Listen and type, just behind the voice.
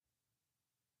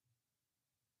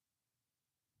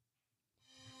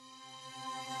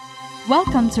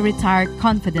Welcome to Retire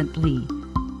Confidently.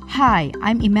 Hi,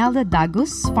 I'm Imelda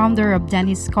Dagus, founder of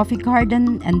Dennis Coffee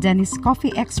Garden and Dennis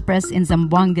Coffee Express in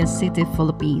Zamboanga City,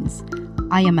 Philippines.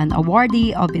 I am an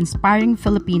awardee of Inspiring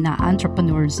Filipina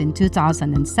Entrepreneurs in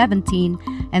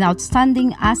 2017 and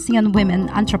Outstanding ASEAN Women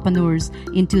Entrepreneurs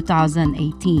in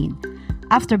 2018.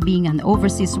 After being an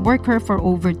overseas worker for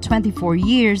over 24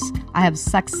 years, I have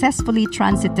successfully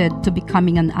transited to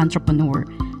becoming an entrepreneur.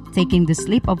 Taking this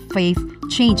leap of faith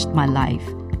changed my life.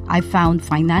 I found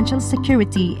financial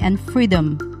security and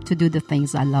freedom to do the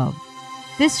things I love.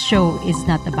 This show is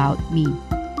not about me.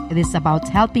 It is about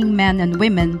helping men and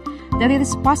women that it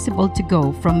is possible to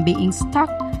go from being stuck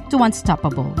to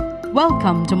unstoppable.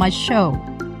 Welcome to my show.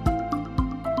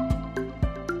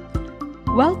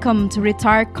 Welcome to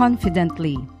Retire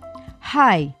Confidently.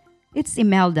 Hi, it's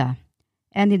Imelda,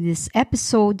 and in this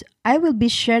episode, I will be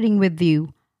sharing with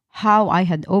you how I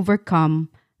had overcome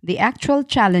the actual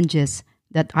challenges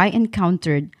that I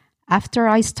encountered after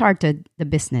I started the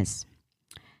business.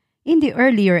 In the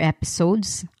earlier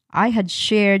episodes, I had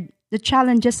shared the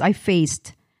challenges I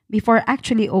faced before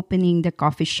actually opening the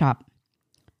coffee shop.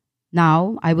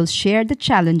 Now, I will share the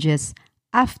challenges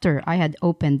after I had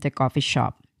opened the coffee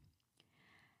shop.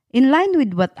 In line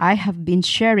with what I have been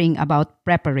sharing about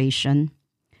preparation,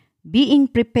 being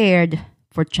prepared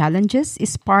for challenges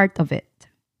is part of it.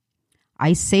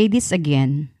 I say this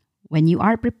again, when you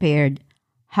are prepared,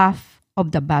 half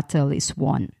of the battle is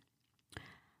won.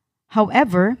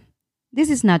 However, this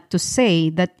is not to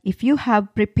say that if you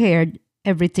have prepared,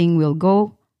 everything will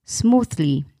go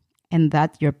smoothly and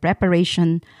that your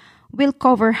preparation will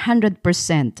cover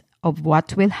 100% of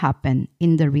what will happen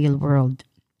in the real world.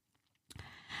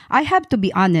 I have to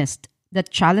be honest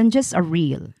that challenges are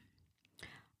real.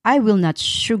 I will not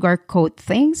sugarcoat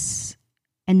things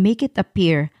and make it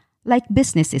appear like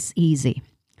business is easy,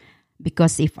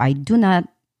 because if I do not,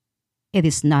 it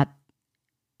is not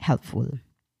helpful.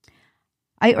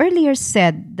 I earlier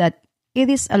said that it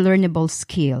is a learnable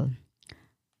skill,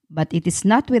 but it is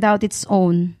not without its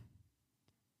own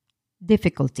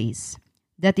difficulties.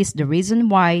 That is the reason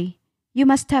why you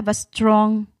must have a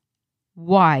strong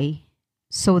why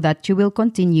so that you will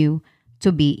continue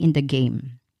to be in the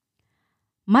game.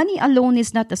 Money alone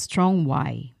is not a strong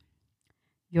why.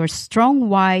 Your strong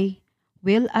why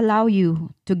will allow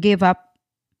you to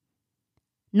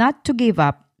not to give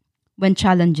up when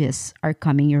challenges are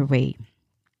coming your way.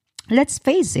 Let's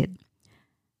face it,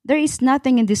 there is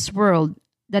nothing in this world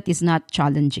that is not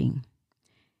challenging.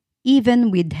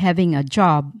 Even with having a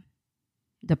job,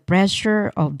 the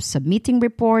pressure of submitting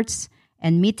reports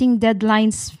and meeting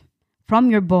deadlines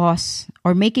from your boss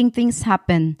or making things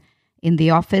happen in the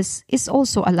office is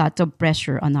also a lot of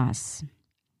pressure on us.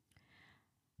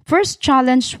 First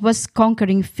challenge was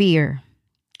conquering fear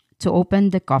to open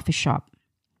the coffee shop.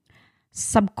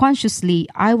 Subconsciously,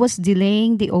 I was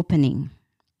delaying the opening.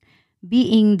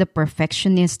 Being the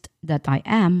perfectionist that I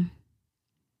am.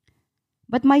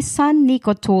 But my son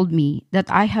Nico told me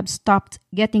that I have stopped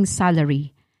getting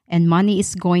salary and money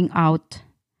is going out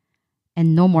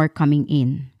and no more coming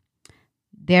in.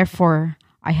 Therefore,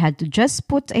 I had to just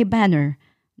put a banner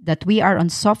that we are on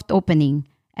soft opening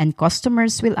and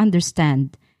customers will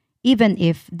understand even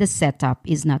if the setup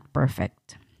is not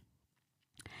perfect.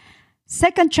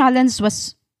 Second challenge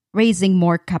was raising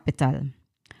more capital.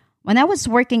 When I was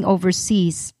working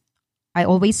overseas, I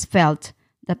always felt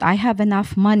that I have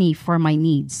enough money for my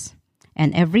needs,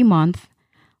 and every month,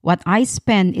 what I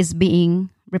spend is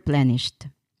being replenished.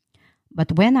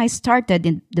 But when I started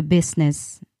in the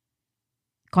business,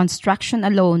 construction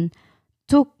alone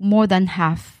took more than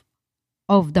half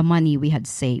of the money we had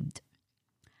saved.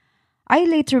 I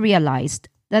later realized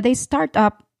that as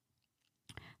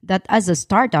a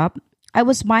startup, I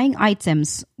was buying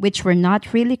items which were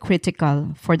not really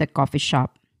critical for the coffee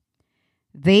shop.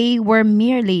 They were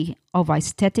merely of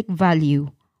aesthetic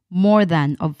value more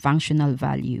than of functional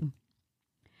value.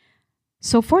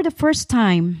 So for the first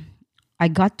time, I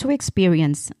got to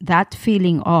experience that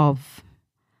feeling of,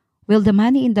 will the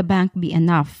money in the bank be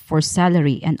enough for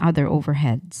salary and other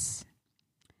overheads?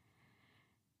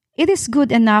 It is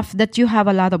good enough that you have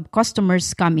a lot of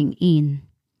customers coming in,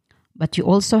 but you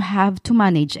also have to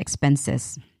manage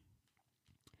expenses.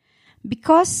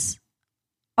 Because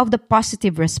of the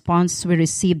positive response we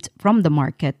received from the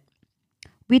market,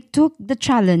 we took the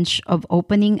challenge of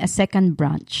opening a second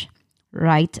branch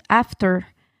right after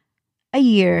a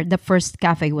year the first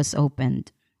cafe was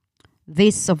opened.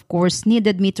 This, of course,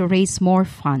 needed me to raise more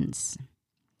funds.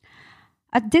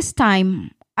 At this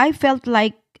time, I felt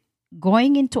like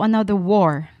going into another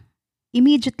war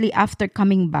immediately after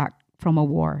coming back from a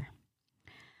war.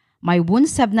 My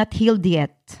wounds have not healed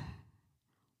yet.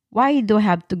 Why do I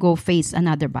have to go face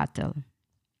another battle?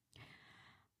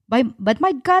 But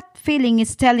my gut feeling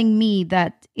is telling me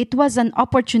that it was an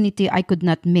opportunity I could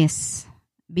not miss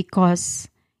because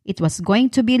it was going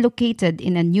to be located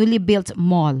in a newly built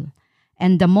mall,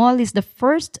 and the mall is the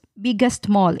first biggest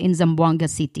mall in Zamboanga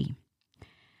City.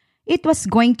 It was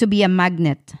going to be a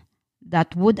magnet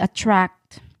that would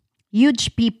attract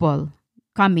huge people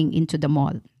coming into the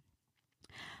mall.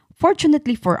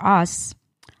 Fortunately for us,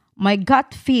 my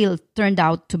gut feel turned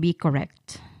out to be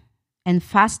correct. And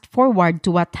fast forward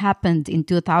to what happened in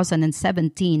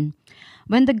 2017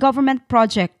 when the government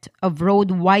project of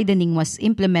road widening was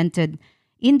implemented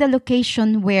in the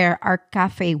location where our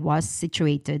cafe was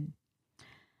situated.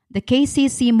 The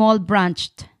KCC Mall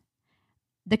branch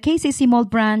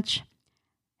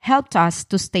helped us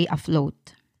to stay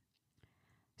afloat.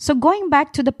 So going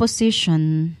back to the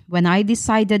position when I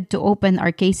decided to open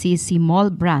our KCC Mall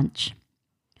branch,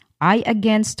 I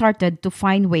again started to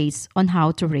find ways on how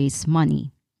to raise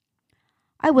money.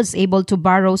 I was able to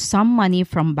borrow some money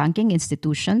from banking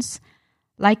institutions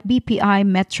like BPI,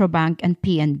 Metrobank, and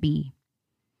PNB.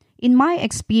 In my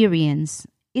experience,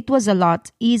 it was a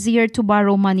lot easier to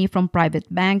borrow money from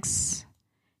private banks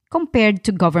compared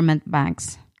to government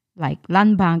banks like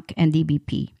Landbank and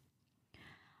DBP.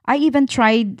 I even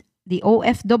tried the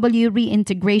OFW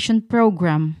reintegration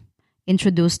program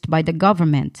introduced by the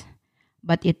government,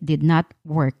 but it did not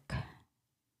work.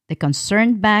 The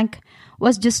concerned bank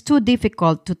was just too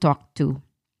difficult to talk to.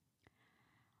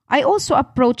 I also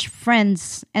approached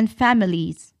friends and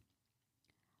families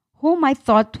whom I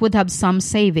thought would have some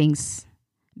savings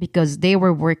because they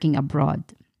were working abroad.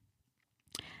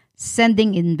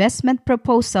 Sending investment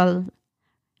proposal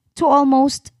to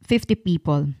almost 50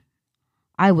 people.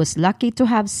 I was lucky to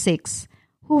have 6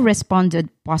 who responded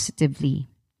positively.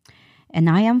 And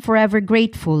I am forever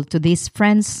grateful to these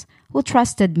friends who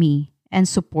trusted me and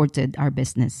supported our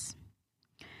business.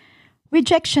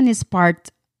 Rejection is part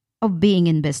of being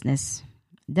in business.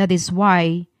 That is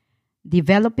why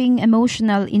developing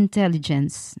emotional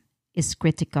intelligence is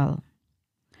critical.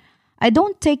 I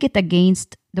don't take it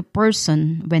against the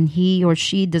person when he or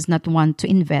she does not want to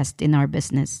invest in our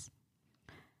business.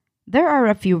 There are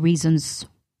a few reasons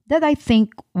that I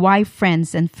think why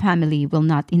friends and family will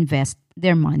not invest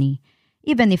their money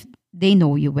even if they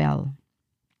know you well.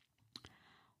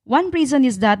 One reason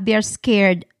is that they are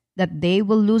scared that they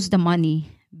will lose the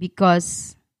money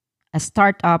because a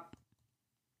startup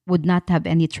would not have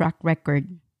any track record.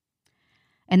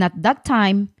 And at that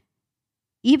time,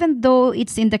 even though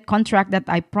it's in the contract that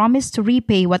I promise to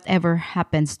repay whatever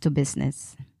happens to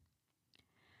business.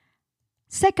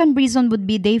 Second reason would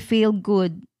be they feel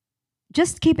good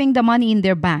just keeping the money in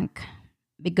their bank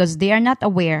because they are not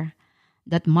aware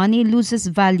that money loses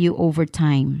value over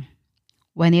time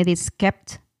when it is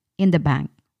kept in the bank.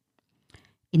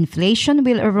 Inflation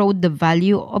will erode the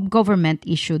value of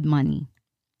government-issued money.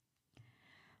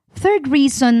 Third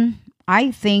reason,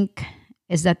 I think,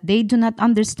 is that they do not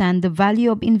understand the value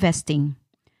of investing,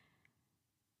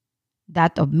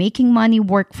 that of making money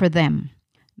work for them,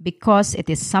 because it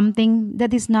is something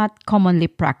that is not commonly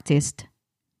practiced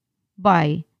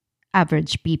by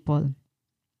average people.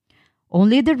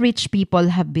 Only the rich people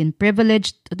have been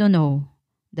privileged to know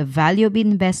the value of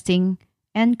investing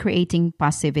and creating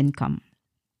passive income.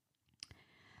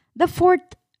 The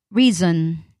fourth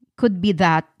reason could be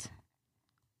that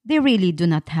they really do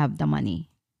not have the money.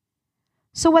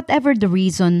 So whatever the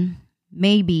reason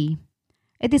may be,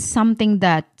 it is something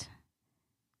that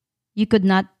you could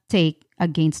not take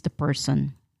against the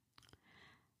person.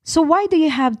 So why do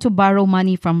you have to borrow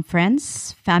money from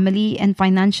friends, family, and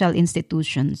financial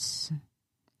institutions?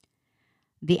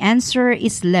 The answer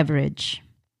is leverage.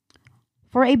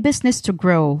 For a business to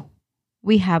grow,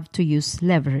 we have to use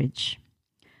leverage.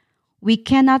 We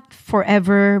cannot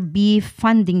forever be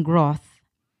funding growth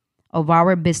of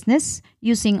our business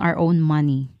using our own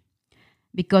money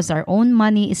because our own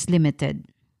money is limited.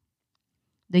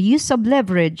 The use of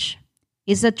leverage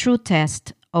is a true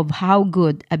test of how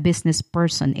good a business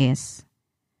person is.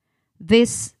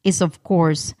 This is, of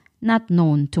course, not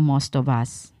known to most of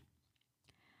us.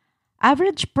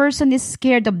 Average person is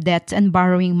scared of debt and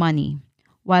borrowing money,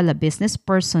 while a business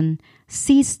person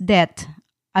sees debt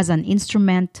as an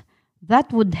instrument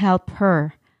that would help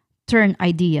her turn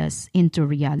ideas into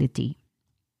reality.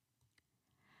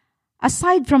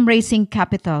 Aside from raising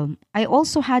capital, I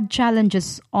also had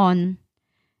challenges on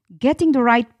getting the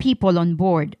right people on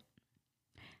board.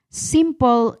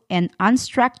 Simple and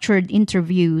unstructured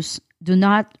interviews do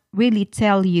not really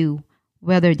tell you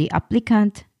whether the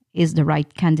applicant is the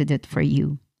right candidate for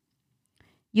you.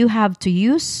 you have to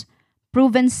use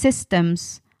proven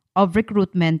systems of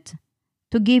recruitment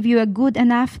to give you a good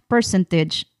enough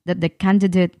percentage that the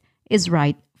candidate is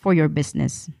right for your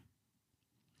business.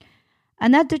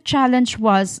 Another challenge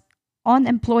was on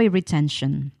employee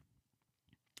retention.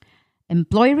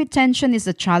 Employee retention is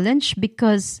a challenge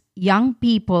because young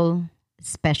people,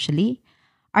 especially,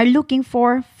 are looking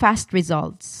for fast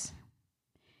results.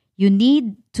 You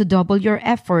need to double your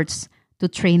efforts to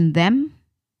train them,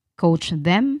 coach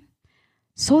them,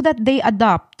 so that they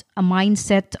adopt a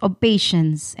mindset of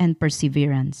patience and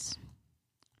perseverance.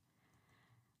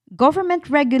 Government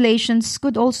regulations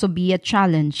could also be a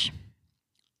challenge.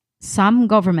 Some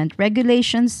government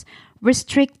regulations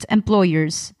restrict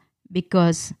employers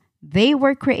because they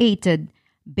were created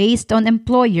based on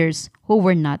employers who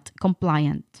were not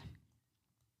compliant.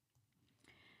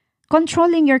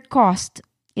 Controlling your cost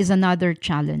is another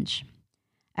challenge.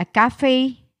 A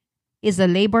cafe is a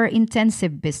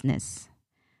labor-intensive business.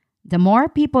 The more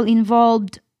people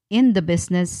involved in the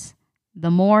business,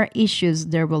 the more issues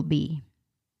there will be.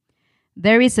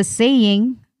 There is a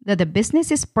saying that the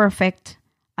business is perfect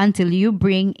until you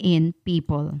bring in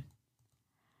people.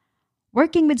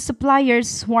 Working with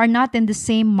suppliers who are not in the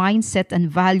same mindset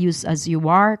and values as you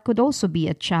are could also be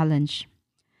a challenge.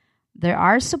 There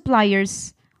are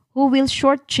suppliers who will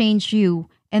shortchange you,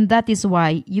 and that is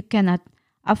why you cannot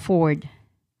afford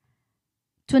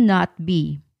to not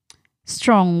be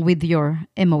strong with your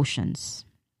emotions.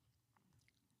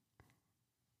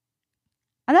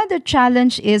 Another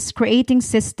challenge is creating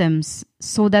systems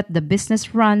so that the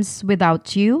business runs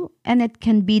without you and it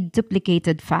can be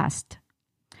duplicated fast.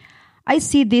 I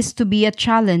see this to be a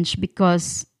challenge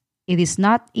because it is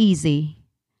not easy,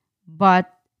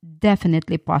 but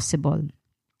definitely possible.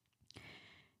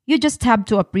 You just have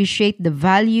to appreciate the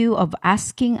value of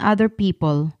asking other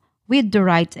people with the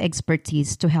right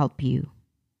expertise to help you.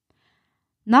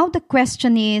 Now the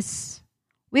question is,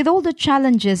 with all the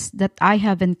challenges that I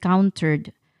have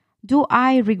encountered, do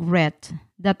I regret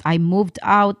that I moved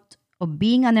out of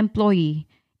being an employee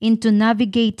into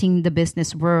navigating the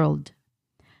business world?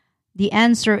 The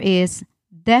answer is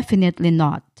definitely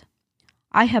not.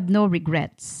 I have no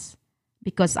regrets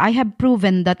because I have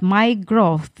proven that my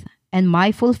growth and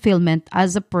my fulfillment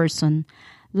as a person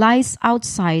lies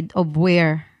outside of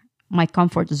where my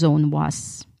comfort zone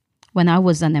was when I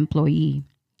was an employee.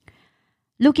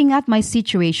 Looking at my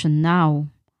situation now,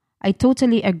 I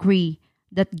totally agree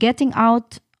that getting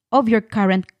out of your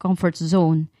current comfort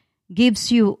zone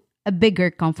gives you a bigger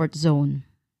comfort zone.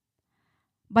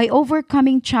 By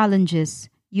overcoming challenges,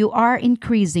 you are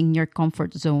increasing your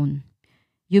comfort zone.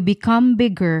 You become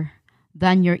bigger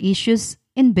than your issues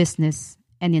in business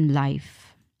and in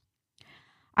life.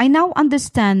 I now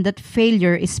understand that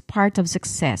failure is part of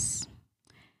success.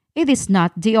 It is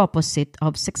not the opposite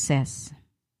of success.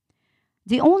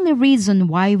 The only reason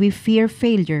why we fear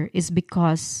failure is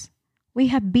because we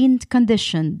have been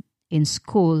conditioned in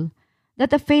school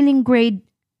that a failing grade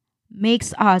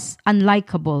makes us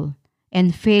unlikable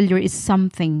and failure is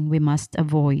something we must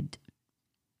avoid.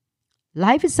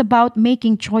 Life is about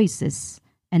making choices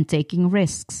and taking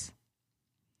risks.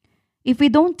 If we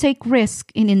don't take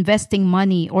risk in investing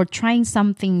money or trying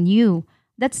something new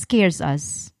that scares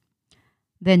us,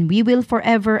 then we will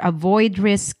forever avoid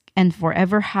risk and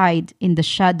forever hide in the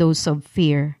shadows of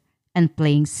fear and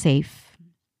playing safe.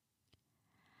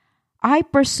 I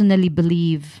personally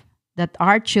believe that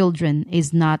our children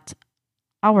is not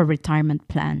our retirement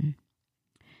plan.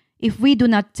 If we do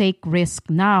not take risk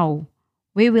now,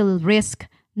 we will risk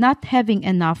not having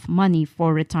enough money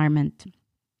for retirement.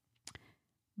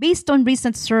 Based on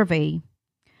recent survey,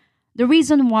 the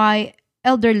reason why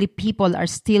elderly people are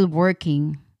still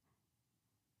working,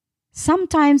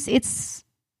 sometimes it's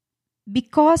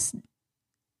because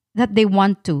that they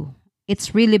want to.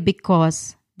 It's really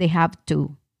because they have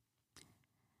to.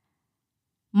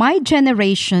 My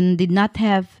generation did not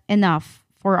have enough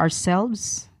for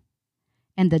ourselves,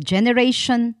 and the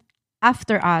generation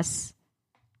after us,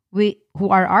 who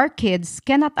are our kids,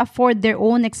 cannot afford their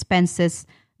own expenses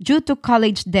due to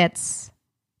college debts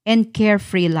and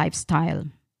carefree lifestyle.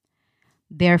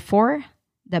 Therefore,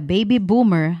 the baby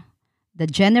boomer, the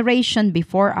generation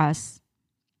before us,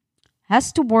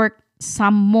 has to work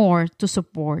some more to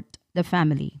support the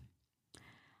family.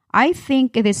 I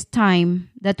think it is time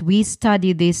that we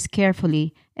study this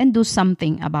carefully and do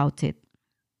something about it.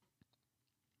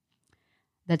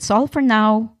 That's all for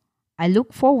now. I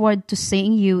look forward to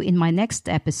seeing you in my next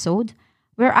episode,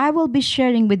 where I will be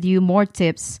sharing with you more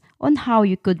tips on how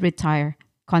you could retire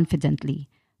confidently.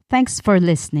 Thanks for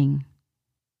listening.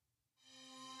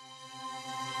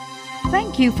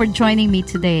 Thank you for joining me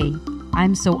today.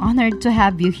 I'm so honored to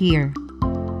have you here.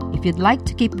 If you'd like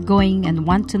to keep going and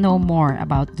want to know more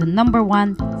about the number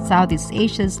one Southeast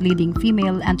Asia's leading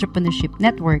female entrepreneurship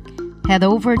network, head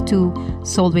over to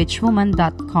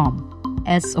soulrichwoman.com,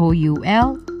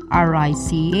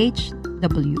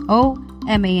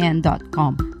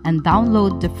 soulrichwoman.com, and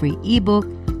download the free ebook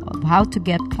of how to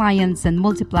get clients and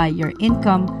multiply your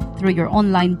income through your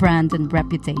online brand and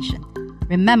reputation.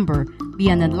 Remember, be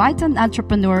an enlightened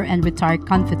entrepreneur and retire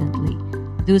confidently.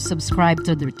 Do subscribe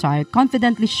to the Retire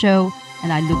Confidently show,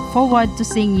 and I look forward to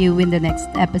seeing you in the next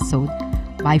episode.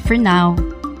 Bye for now.